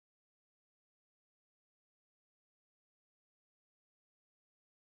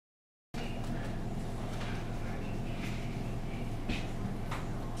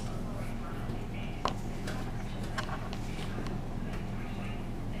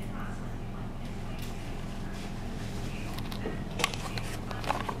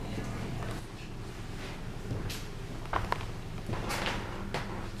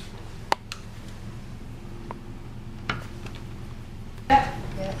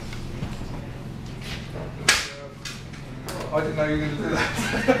I didn't know you were going to do that.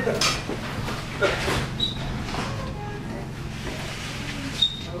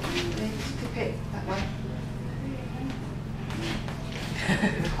 Tip it that way.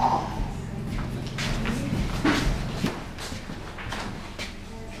 Oh.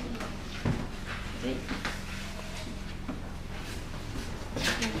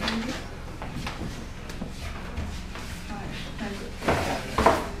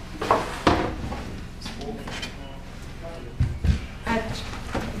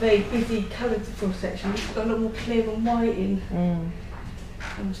 Very busy colourful section. It's got a lot more clear and white in.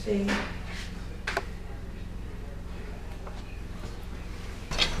 I'm seeing.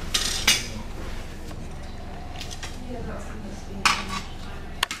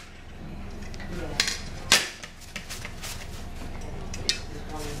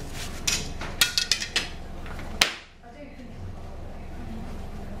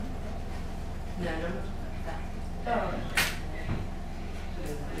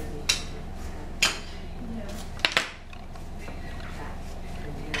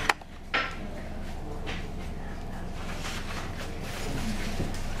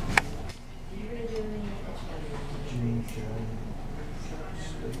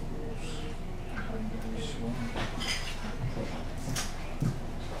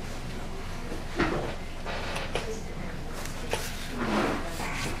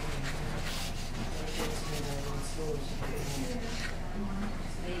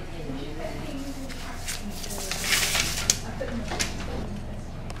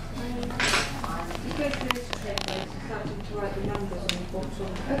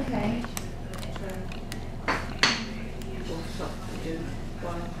 Okay.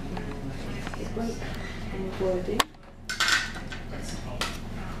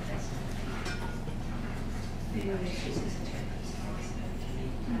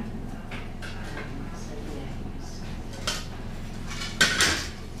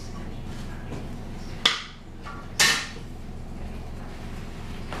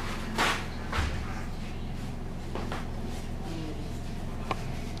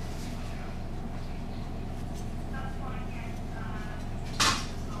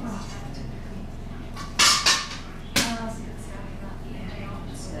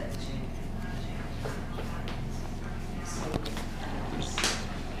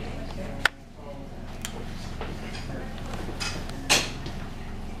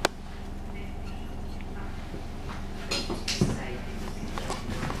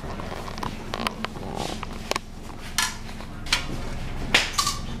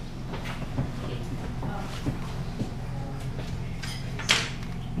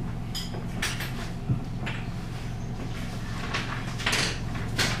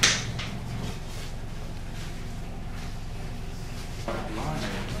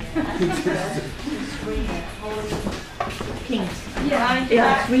 Pink. Yeah,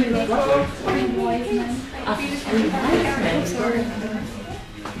 Yeah, it's really green white.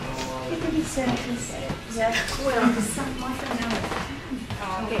 Yeah. Well, my phone now.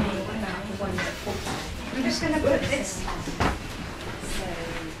 I'll get you one. I'm just going to put this.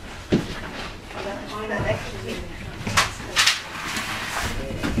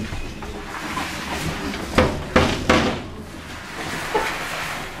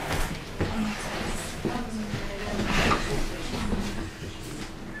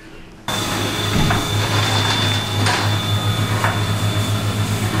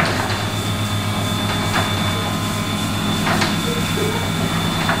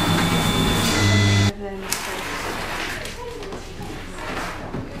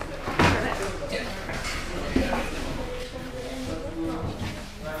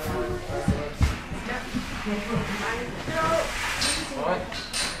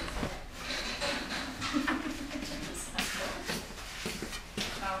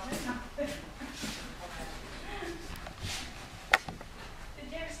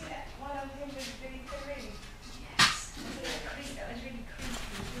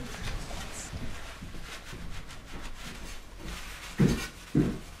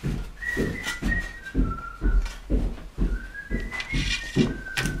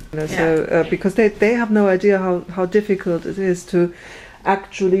 So because they have no idea how difficult it is to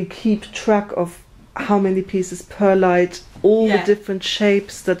actually keep track of how many pieces per light, all the different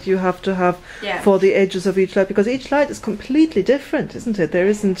shapes that you have to have for the edges of each light, because each light is completely different, isn't it? There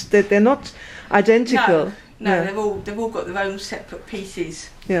isn't, they're not identical. No, they've all got their own separate pieces.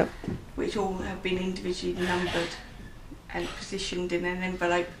 Yeah. Which all have been individually numbered and positioned in an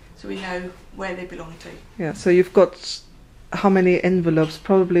envelope, so we know where they belong to. Yeah. So you've got how many envelopes?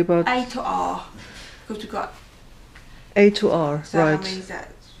 Probably about A to R, because we've got A to R, so right? how many is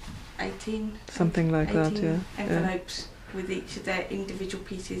that? 18. Something like 18 that. Yeah. Envelopes. with each of their individual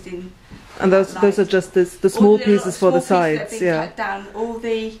pieces in. And those are just the small pieces for the sides, yeah. Cut down. All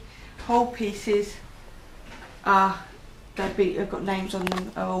the whole pieces have got names on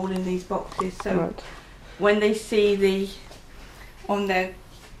them, are all in these boxes. So when they see on their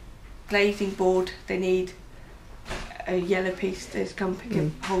glazing board, they need a yellow piece. There's come pick a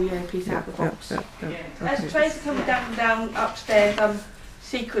whole yellow piece out of the box. As trays are coming down upstairs, I'm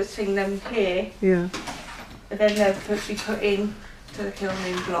sequencing them here. Yeah. And then they'll be put in to the kiln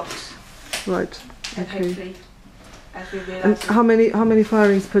in blocks. Right. And Okay. hopefully, as we realise. And how many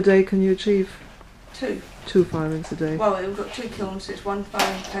firings per day can you achieve? 2. 2 firings a day. Well, we've got 2 kilns, so it's 1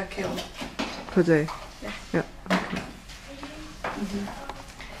 firing per kiln. Per day. Yes. Yeah. Okay.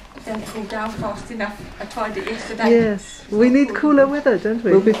 It don't cool down fast enough. I tried it yesterday. Yes, we need cooler weather, don't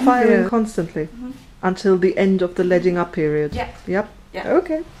we? We'll be firing constantly until the end of the leading up period. Yeah. Yep. Yeah.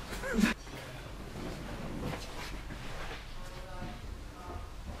 Okay.